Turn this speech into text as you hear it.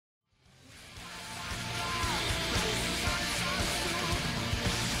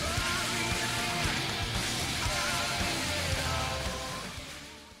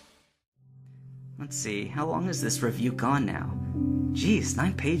Let's see, how long has this review gone now? Geez,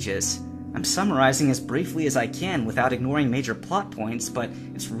 9 pages. I'm summarizing as briefly as I can without ignoring major plot points, but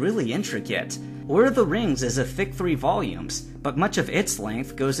it's really intricate. Lord of the Rings is a thick 3 volumes, but much of its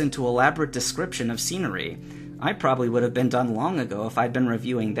length goes into elaborate description of scenery. I probably would have been done long ago if I'd been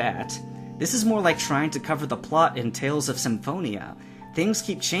reviewing that. This is more like trying to cover the plot in Tales of Symphonia. Things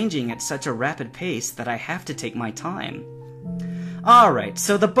keep changing at such a rapid pace that I have to take my time. Alright,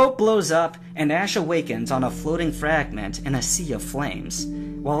 so the boat blows up, and Ash awakens on a floating fragment in a sea of flames.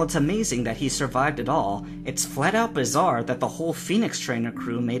 While it's amazing that he survived it all, it's flat out bizarre that the whole Phoenix Trainer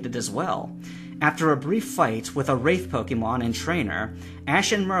crew made it as well. After a brief fight with a Wraith Pokemon and trainer,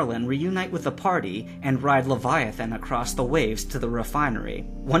 Ash and Merlin reunite with the party and ride Leviathan across the waves to the refinery.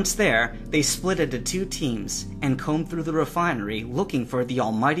 Once there, they split into 2 teams and comb through the refinery looking for the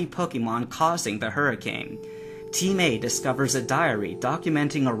almighty Pokemon causing the hurricane. Team A discovers a diary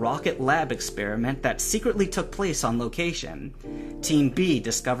documenting a rocket lab experiment that secretly took place on location. Team B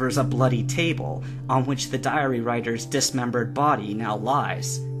discovers a bloody table on which the diary writer's dismembered body now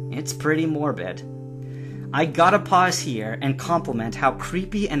lies. It's pretty morbid. I gotta pause here and compliment how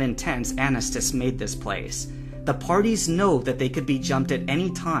creepy and intense Anastas made this place. The parties know that they could be jumped at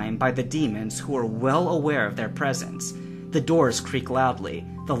any time by the demons who are well aware of their presence. The doors creak loudly,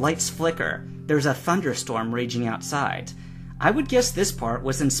 the lights flicker, there's a thunderstorm raging outside. I would guess this part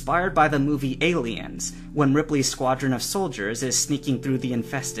was inspired by the movie Aliens, when Ripley's squadron of soldiers is sneaking through the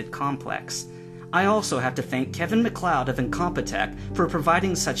infested complex. I also have to thank Kevin MacLeod of Incompetech for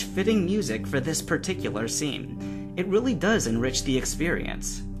providing such fitting music for this particular scene. It really does enrich the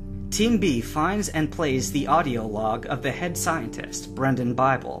experience. Team B finds and plays the audio log of the head scientist, Brendan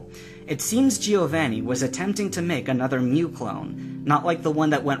Bible. It seems Giovanni was attempting to make another Mew clone, not like the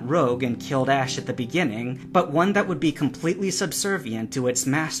one that went rogue and killed Ash at the beginning, but one that would be completely subservient to its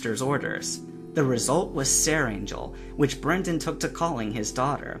master's orders. The result was Sarangel, which Brendan took to calling his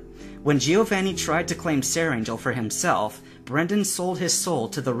daughter. When Giovanni tried to claim Sarangel for himself, Brendan sold his soul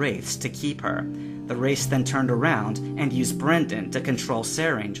to the Wraiths to keep her. The Wraiths then turned around and used Brendan to control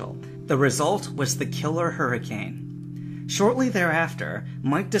Sarangel. The result was the killer hurricane. Shortly thereafter,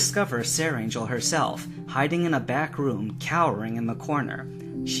 Mike discovers Sarangel herself, hiding in a back room, cowering in the corner.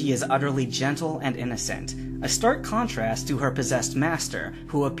 She is utterly gentle and innocent, a stark contrast to her possessed master,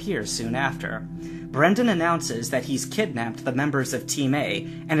 who appears soon after. Brendan announces that he's kidnapped the members of Team A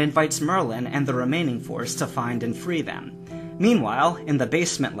and invites Merlin and the remaining force to find and free them. Meanwhile, in the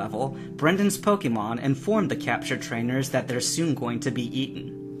basement level, Brendan's Pokemon inform the captured trainers that they're soon going to be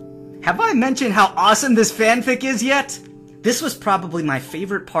eaten. Have I mentioned how awesome this fanfic is yet? This was probably my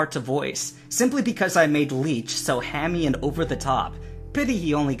favorite part to voice, simply because I made Leech so hammy and over the top. Pity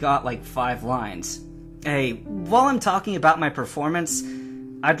he only got like 5 lines. Hey, while I'm talking about my performance,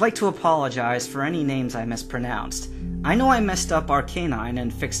 I'd like to apologize for any names I mispronounced. I know I messed up Arcanine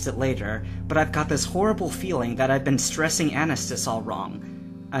and fixed it later, but I've got this horrible feeling that I've been stressing Anastas all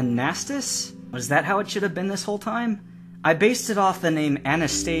wrong. Anastas? Was that how it should have been this whole time? I based it off the name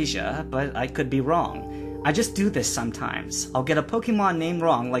Anastasia, but I could be wrong. I just do this sometimes. I'll get a Pokemon name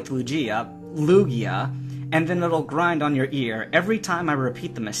wrong like Lugia, and then it'll grind on your ear every time I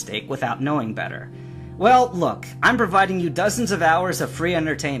repeat the mistake without knowing better. Well, look, I'm providing you dozens of hours of free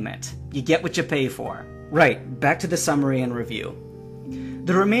entertainment. You get what you pay for. Right, back to the summary and review.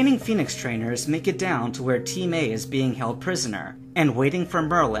 The remaining Phoenix trainers make it down to where Team A is being held prisoner, and waiting for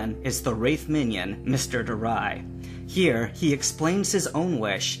Merlin is the Wraith minion, Mr. Durai. Here, he explains his own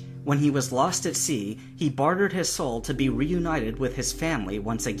wish. When he was lost at sea, he bartered his soul to be reunited with his family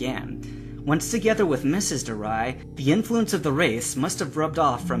once again. Once together with Mrs. Durai, the influence of the Wraiths must have rubbed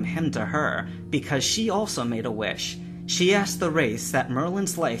off from him to her, because she also made a wish. She asked the Wraiths that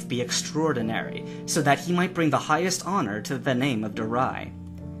Merlin's life be extraordinary, so that he might bring the highest honor to the name of Durai.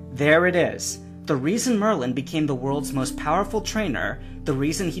 There it is. The reason Merlin became the world's most powerful trainer, the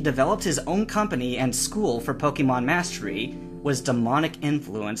reason he developed his own company and school for Pokemon mastery, was demonic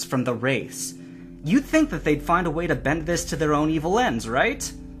influence from the Wraiths. You'd think that they'd find a way to bend this to their own evil ends,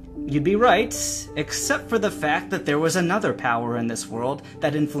 right? You'd be right, except for the fact that there was another power in this world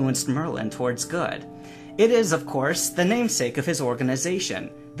that influenced Merlin towards good. It is, of course, the namesake of his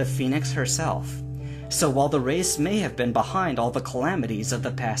organization, the Phoenix herself. So while the Wraiths may have been behind all the calamities of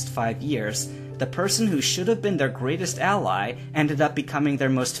the past 5 years, the person who should have been their greatest ally ended up becoming their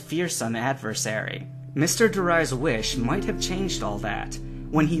most fearsome adversary. Mr. Durai's wish might have changed all that.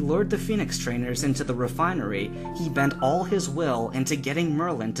 When he lured the Phoenix trainers into the refinery, he bent all his will into getting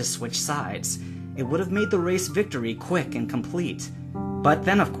Merlin to switch sides. It would have made the race victory quick and complete. But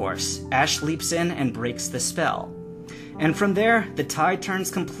then, of course, Ash leaps in and breaks the spell. And from there, the tide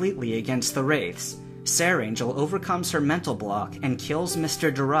turns completely against the wraiths. Sare Angel overcomes her mental block and kills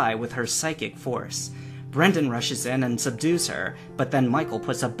Mr. Durai with her psychic force. Brendan rushes in and subdues her, but then Michael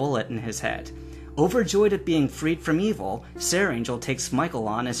puts a bullet in his head. Overjoyed at being freed from evil, Sare Angel takes Michael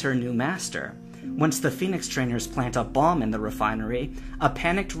on as her new master. Once the Phoenix Trainers plant a bomb in the refinery, a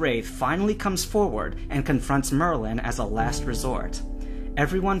panicked Wraith finally comes forward and confronts Merlin as a last resort.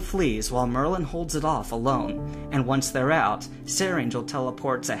 Everyone flees while Merlin holds it off alone, and once they're out, Sare Angel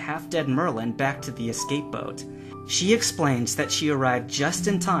teleports a half-dead Merlin back to the escape boat. She explains that she arrived just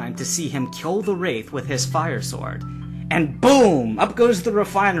in time to see him kill the Wraith with his fire sword. And boom! Up goes the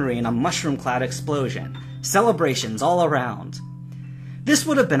refinery in a mushroom cloud explosion. Celebrations all around. This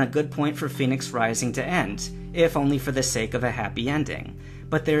would have been a good point for Phoenix Rising to end, if only for the sake of a happy ending.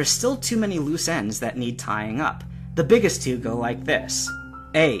 But there are still too many loose ends that need tying up. The biggest two go like this.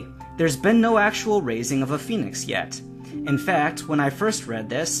 A. There's been no actual raising of a phoenix yet. In fact, when I first read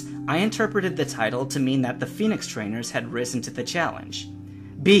this, I interpreted the title to mean that the Phoenix Trainers had risen to the challenge.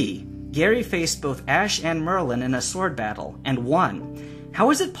 B. Gary faced both Ash and Merlin in a sword battle, and won. How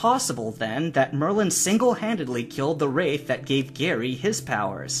is it possible, then, that Merlin single-handedly killed the wraith that gave Gary his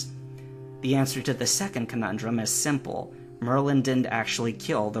powers? The answer to the second conundrum is simple. Merlin didn't actually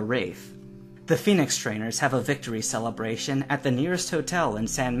kill the wraith. The Phoenix Trainers have a victory celebration at the nearest hotel in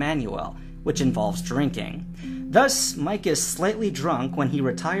San Manuel, which involves drinking. Thus, Mike is slightly drunk when he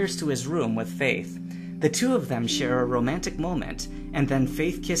retires to his room with Faith. The two of them share a romantic moment, and then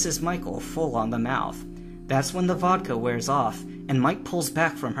Faith kisses Michael full on the mouth. That's when the vodka wears off, and Mike pulls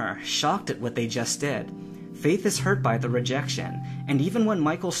back from her, shocked at what they just did. Faith is hurt by the rejection, and even when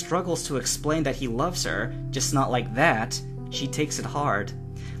Michael struggles to explain that he loves her, just not like that, she takes it hard.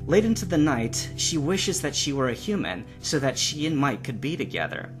 Late into the night, she wishes that she were a human so that she and Mike could be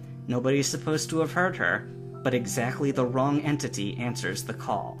together. Nobody's supposed to have heard her, but exactly the wrong entity answers the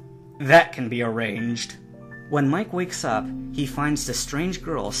call. That can be arranged. When Mike wakes up, he finds the strange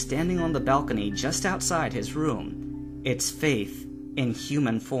girl standing on the balcony just outside his room. It's Faith, in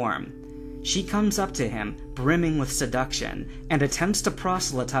human form. She comes up to him, brimming with seduction, and attempts to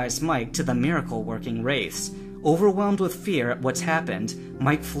proselytize Mike to the miracle-working wraiths. Overwhelmed with fear at what's happened,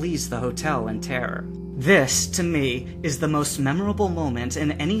 Mike flees the hotel in terror. This, to me, is the most memorable moment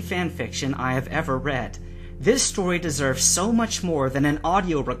in any fanfiction I have ever read. This story deserves so much more than an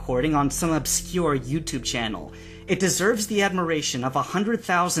audio recording on some obscure YouTube channel. It deserves the admiration of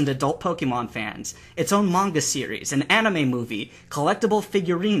 100,000 adult Pokemon fans, its own manga series, an anime movie, collectible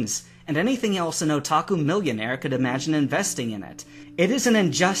figurines, and anything else an otaku millionaire could imagine investing in it. It is an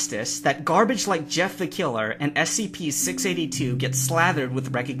injustice that garbage like Jeff the Killer and SCP-682 get slathered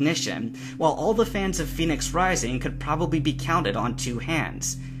with recognition, while all the fans of Phoenix Rising could probably be counted on two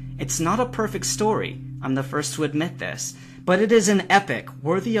hands. It's not a perfect story, I'm the first to admit this, but it is an epic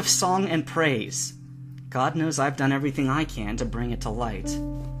worthy of song and praise. God knows I've done everything I can to bring it to light.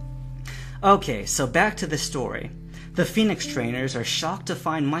 Okay, so back to the story. The Phoenix Trainers are shocked to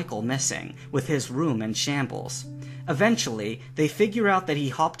find Michael missing, with his room in shambles. Eventually, they figure out that he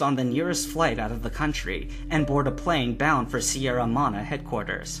hopped on the nearest flight out of the country and board a plane bound for Sierra Mana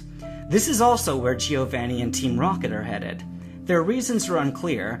headquarters. This is also where Giovanni and Team Rocket are headed. Their reasons are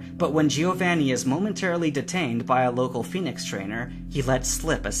unclear, but when Giovanni is momentarily detained by a local Phoenix Trainer, he lets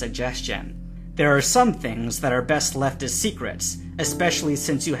slip a suggestion. There are some things that are best left as secrets, especially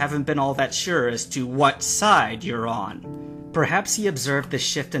since you haven't been all that sure as to what side you're on. Perhaps he observed the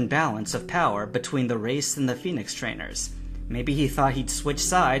shift in balance of power between the race and the Phoenix Trainers. Maybe he thought he'd switch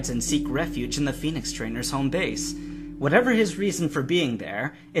sides and seek refuge in the Phoenix Trainers' home base. Whatever his reason for being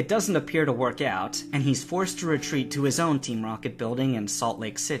there, it doesn't appear to work out, and he's forced to retreat to his own Team Rocket building in Salt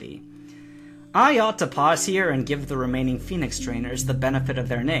Lake City. I ought to pause here and give the remaining Phoenix Trainers the benefit of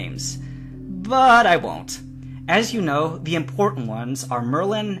their names, but I won't. As you know, the important ones are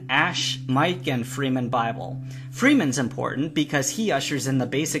Merlin, Ash, Mike, and Freeman Bible. Freeman's important because he ushers in the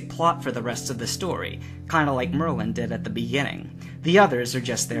basic plot for the rest of the story, kinda like Merlin did at the beginning. The others are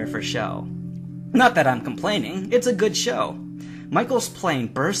just there for show. Not that I'm complaining, it's a good show. Michael's plane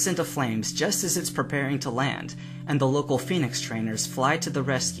bursts into flames just as it's preparing to land, and the local Phoenix Trainers fly to the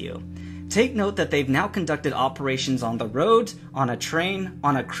rescue. Take note that they've now conducted operations on the road, on a train,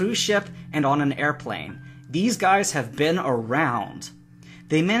 on a cruise ship, and on an airplane. These guys have been around.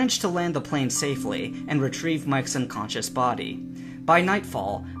 They manage to land the plane safely and retrieve Mike's unconscious body. By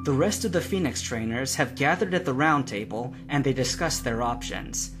nightfall, the rest of the Phoenix Trainers have gathered at the round table and they discuss their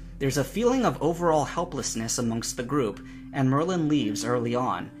options. There's a feeling of overall helplessness amongst the group, and Merlin leaves early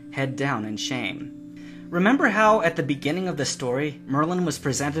on, head down in shame. Remember how, at the beginning of the story, Merlin was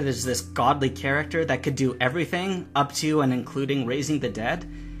presented as this godly character that could do everything, up to and including raising the dead?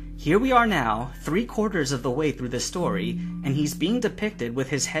 Here we are now, 3/4 of the way through the story, and he's being depicted with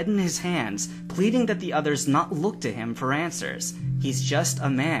his head in his hands, pleading that the others not look to him for answers. He's just a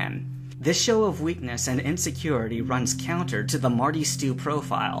man. This show of weakness and insecurity runs counter to the Marty Stew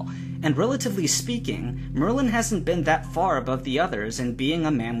profile, and relatively speaking, Merlin hasn't been that far above the others in being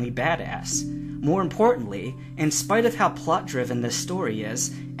a manly badass. More importantly, in spite of how plot-driven this story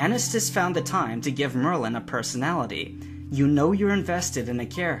is, Anastas found the time to give Merlin a personality. You know you're invested in a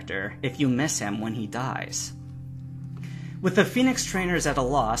character if you miss him when he dies. With the Phoenix trainers at a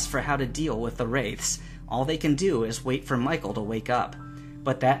loss for how to deal with the wraiths, all they can do is wait for Michael to wake up.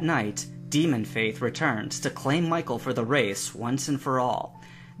 But that night, Demon Faith returns to claim Michael for the wraiths once and for all.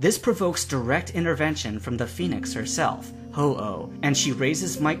 This provokes direct intervention from the Phoenix herself, Ho-Oh, and she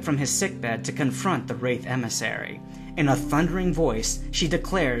raises Mike from his sickbed to confront the wraith emissary. In a thundering voice, she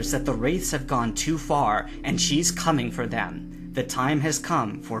declares that the wraiths have gone too far and she's coming for them. The time has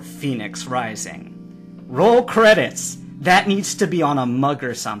come for Phoenix Rising. Roll credits! That needs to be on a mug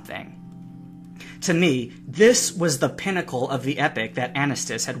or something. To me, this was the pinnacle of the epic that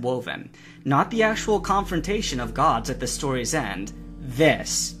Anastas had woven. Not the actual confrontation of gods at the story's end.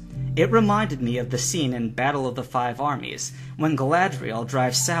 This. It reminded me of the scene in Battle of the Five Armies, when Galadriel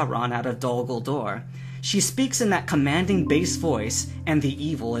drives Sauron out of Dol Guldur. She speaks in that commanding bass voice, and the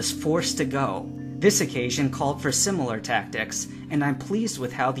evil is forced to go. This occasion called for similar tactics, and I'm pleased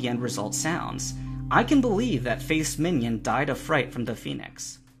with how the end result sounds. I can believe that Faith's minion died of fright from the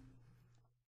Phoenix.